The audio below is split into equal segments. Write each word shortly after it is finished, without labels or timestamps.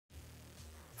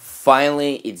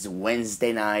finally, it's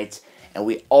Wednesday night, and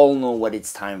we all know what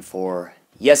it's time for.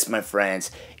 Yes, my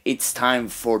friends, it's time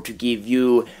to give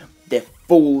you the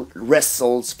full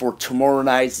results for tomorrow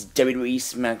night's WWE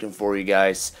SmackDown for you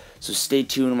guys. So stay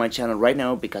tuned on my channel right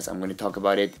now because I'm going to talk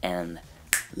about it, and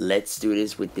let's do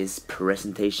this with this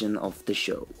presentation of the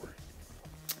show.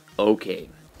 Okay,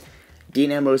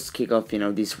 Dean Ambrose kick off,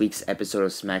 this week's episode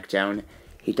of SmackDown.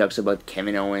 He talks about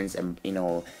Kevin Owens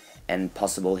and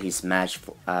possible his match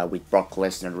with Brock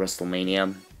Lesnar at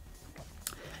WrestleMania.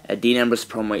 Dean Ambrose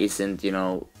promo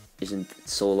isn't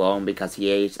so long because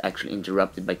he is actually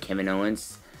interrupted by Kevin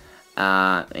Owens.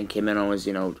 And Kevin Owens,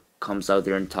 comes out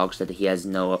there and talks that he has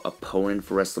no opponent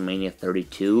for WrestleMania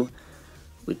 32,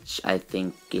 which I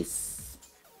think is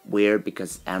weird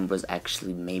because Ambrose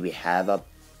actually maybe have a,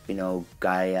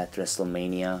 guy at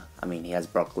WrestleMania. I mean, he has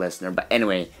Brock Lesnar, but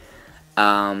anyway,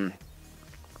 after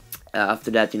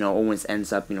that, Owens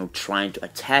ends up, trying to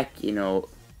attack, Dean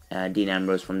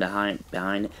Ambrose from behind,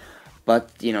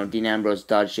 but, Dean Ambrose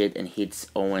dodged it and hits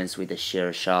Owens with a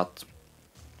chair shot.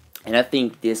 And I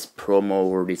think this promo,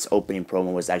 or this opening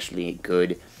promo, was actually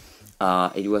good.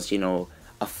 It was, a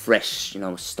fresh,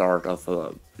 start of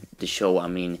the show. I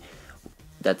mean,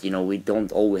 that, we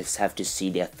don't always have to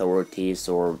see the authorities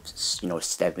or,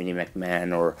 Stephanie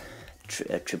McMahon or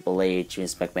Triple H,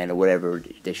 Vince McMahon, or whatever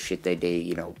the shit that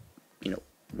they,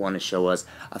 want to show us.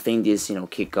 I think this,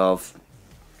 kickoff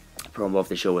promo of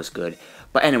the show was good.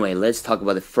 But anyway, let's talk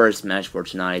about the first match for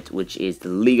tonight, which is the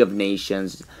League of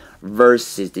Nations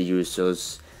versus the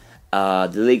Usos. The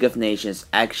League of Nations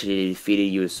actually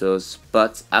defeated Usos,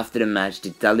 but after the match,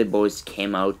 the Dudley Boys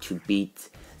came out to beat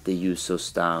the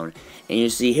Usos down. And you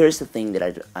see, here's the thing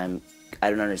that I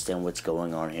don't understand what's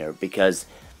going on here, because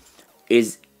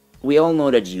we all know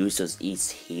that Usos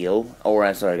is heel, or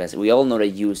I'm sorry guys, we all know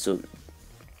that Usos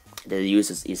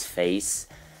is face.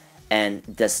 And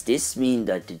does this mean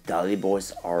that the Dudley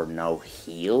Boys are now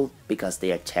heel because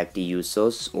they attacked the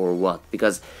Usos, or what?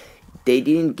 Because they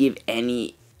didn't give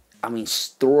any,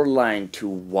 storyline to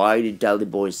why the Dudley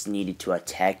Boys needed to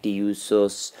attack the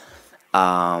Usos.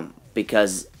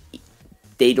 Because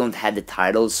they don't have the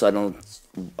titles, so I don't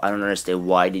understand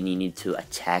why they needed to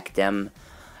attack them.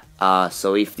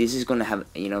 So if this is gonna have,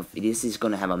 if this is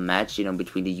gonna have a match,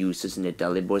 between the Usos and the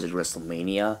Dudley Boys at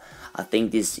WrestleMania, I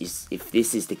think if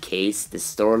this is the case, the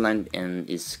storyline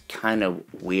is kind of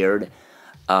weird,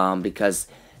 because,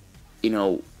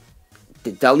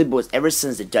 the Dudley Boys, ever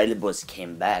since the Dudley Boys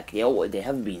came back, they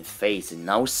have been face, and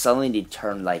now suddenly they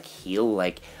turn like heel,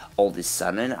 like all of a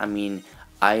sudden. I mean,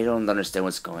 I don't understand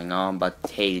what's going on, but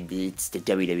hey, it's the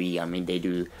WWE. They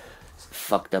do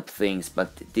fucked up things,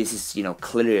 but this is,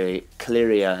 clearly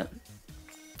a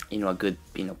good,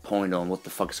 point on what the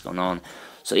fuck is going on.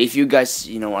 So if you guys,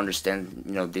 understand,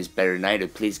 this better than I do,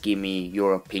 please give me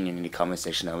your opinion in the comment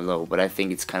section down below. But I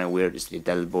think it's kind of weird to see the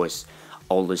Dudley Boys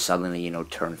all of a sudden,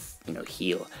 turn,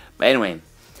 heel. But anyway,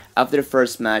 after the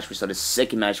first match, we saw the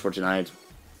second match for tonight,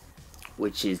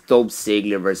 which is Dolph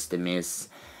Ziggler versus The Miz.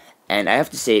 And I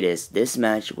have to say this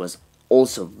match was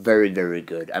also very, very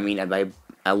good. I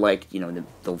like, the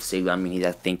Dolph Ziggler.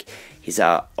 I think he's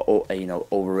a,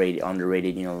 overrated,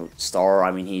 underrated,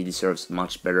 star. He deserves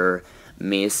much better.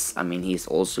 Miz, he's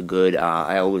also good.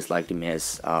 I always liked the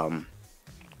Miz. I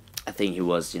think he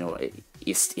was,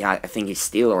 I think he's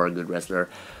still a good wrestler.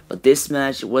 But this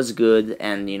match was good,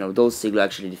 and, Dolph Ziggler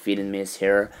actually defeated Miz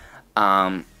here.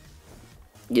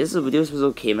 This was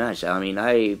okay match.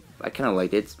 I kind of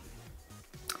liked it.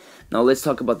 Now let's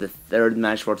talk about the third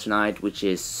match for tonight, which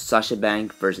is Sasha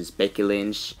Banks versus Becky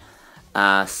Lynch.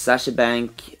 Sasha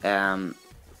Banks,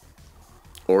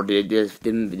 or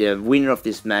the winner of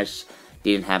this match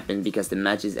didn't happen because the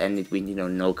matches ended with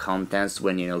no contest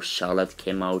when Charlotte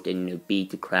came out and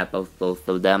beat the crap out of both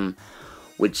of them,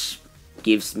 which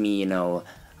gives me a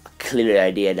clear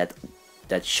idea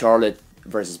that Charlotte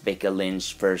versus Becky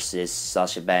Lynch versus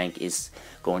Sasha Banks is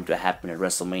going to happen at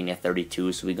WrestleMania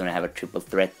 32. So we're gonna have a triple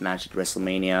threat match at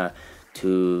WrestleMania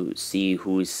to see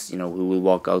who will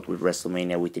walk out with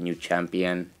WrestleMania with the new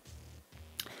champion.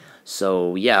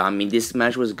 So yeah, this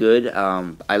match was good.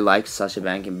 I like Sasha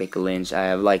Banks and Becky Lynch. I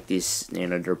have liked this,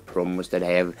 their promos that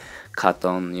I have cut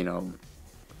on,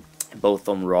 both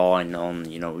on Raw and on,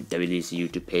 WWE's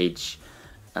YouTube page.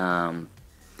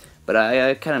 But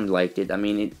I kind of liked it.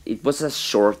 It was a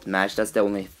short match. That's the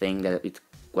only thing that it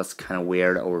was kind of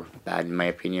weird or bad in my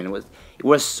opinion. It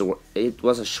was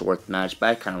a short match, but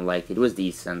I kind of liked it. It was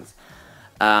decent.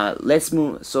 Let's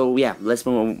move. So yeah, let's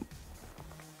move on.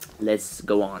 Let's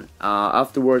go on.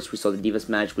 Afterwards, we saw the Divas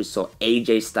match. We saw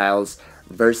AJ Styles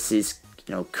versus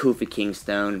Kofi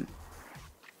Kingston.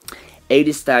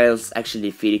 AJ Styles actually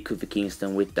defeated Kofi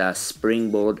Kingston with a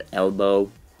springboard elbow.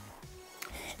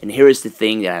 And here is the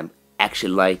thing that I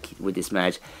actually like with this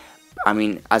match. I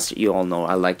mean, as you all know,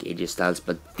 I like AJ Styles,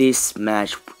 but this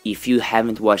match, if you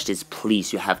haven't watched this,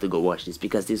 please, you have to go watch this,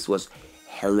 because this was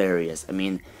hilarious. I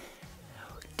mean,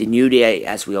 the New Day,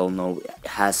 as we all know,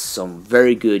 has some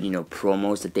very good,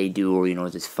 promos that they do, or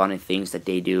just funny things that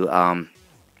they do. I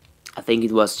think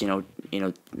it was,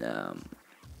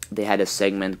 they had a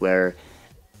segment where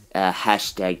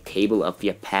hashtag Table of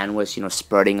Japan was,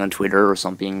 spreading on Twitter or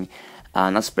something.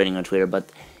 Not spreading on Twitter,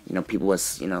 but people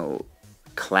was,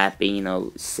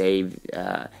 clapping, save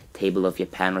Table of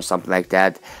Japan or something like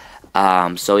that.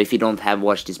 So if you don't have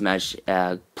watched this match,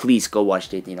 please go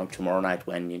watch it, tomorrow night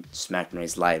when SmackDown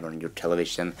is live on your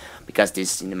television, because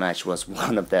this match was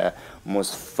one of the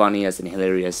most funniest and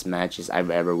hilarious matches I've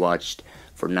ever watched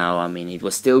for now. I mean, it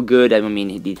was still good. I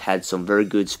mean, it had some very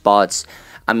good spots.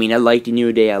 I mean, I like the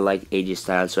New Day, I like AJ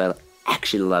Styles, so I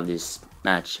actually love this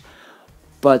match.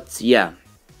 But yeah,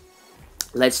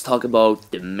 let's talk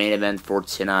about the main event for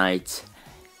tonight.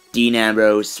 Dean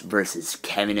Ambrose versus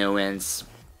Kevin Owens.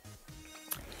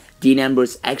 Dean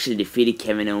Ambrose actually defeated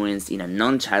Kevin Owens in a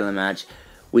non-title match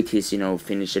with his,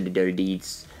 finisher, the Dirty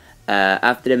Deeds.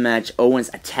 After the match,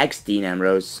 Owens attacks Dean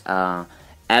Ambrose.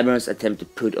 Ambrose attempts to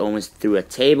put Owens through a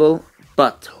table,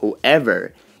 but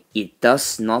however, it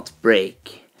does not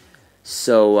break.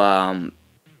 So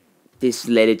this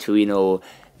led to,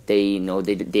 they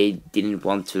didn't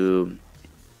want to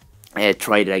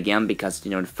try it again, because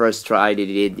the first try they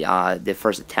did, the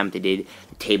first attempt they did,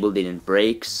 the table didn't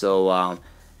break. So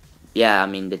yeah, I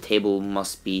mean, the table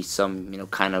must be some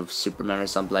kind of Superman or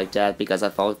something like that, because I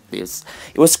thought it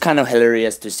was kind of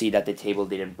hilarious to see that the table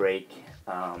didn't break.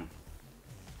 But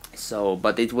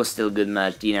it was still a good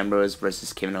match. Dean Ambrose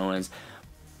versus Kevin Owens.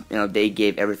 They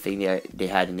gave everything they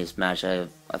had in this match. I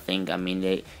think. I mean,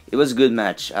 it was a good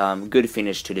match. Good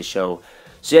finish to the show.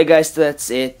 So yeah, guys, that's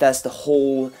it. That's the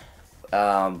whole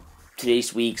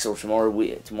today's week's or tomorrow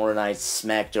night's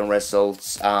SmackDown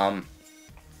results. I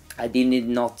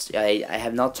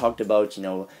have not talked about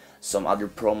some other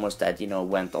promos that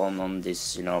went on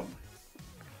this on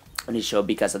this show,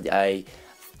 because I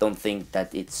don't think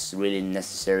that it's really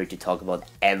necessary to talk about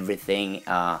everything.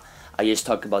 I just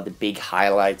talk about the big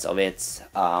highlights of it,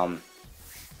 so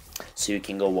you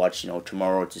can go watch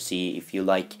tomorrow to see if you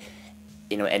like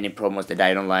any promos that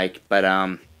I don't like. But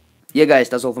yeah, guys,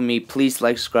 that's all for me. Please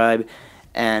like, subscribe,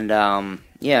 and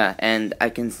yeah, and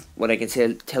what I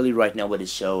can tell you right now about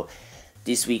this show.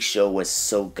 This week's show was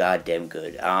so goddamn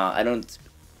good. I don't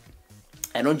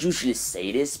usually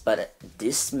say this, but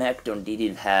this SmackDown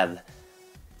didn't have.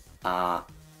 I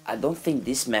don't think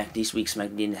this week's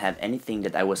SmackDown didn't have anything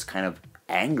that I was kind of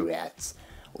angry at.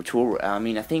 I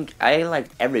mean, I think I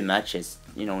liked every matches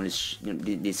in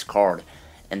this card,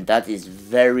 and that is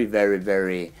very, very,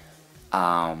 very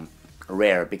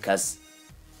rare, because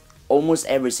almost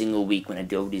every single week when I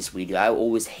do this video, I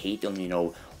always hate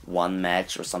on one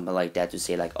match or something like that, to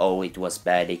say like, oh, it was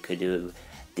bad, they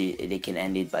can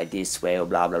end it by this way, or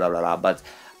blah blah blah blah blah. But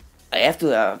I have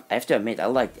to admit, I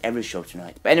liked every show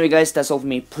tonight. But anyway, guys, that's all for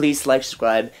me. Please like,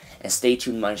 subscribe, and stay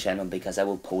tuned to my channel, because I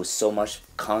will post so much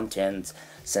content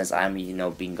since I'm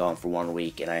being gone for 1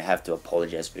 week, and I have to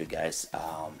apologize for you guys.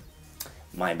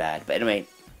 My bad. But anyway,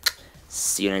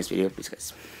 see you in the next video, please,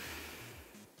 guys.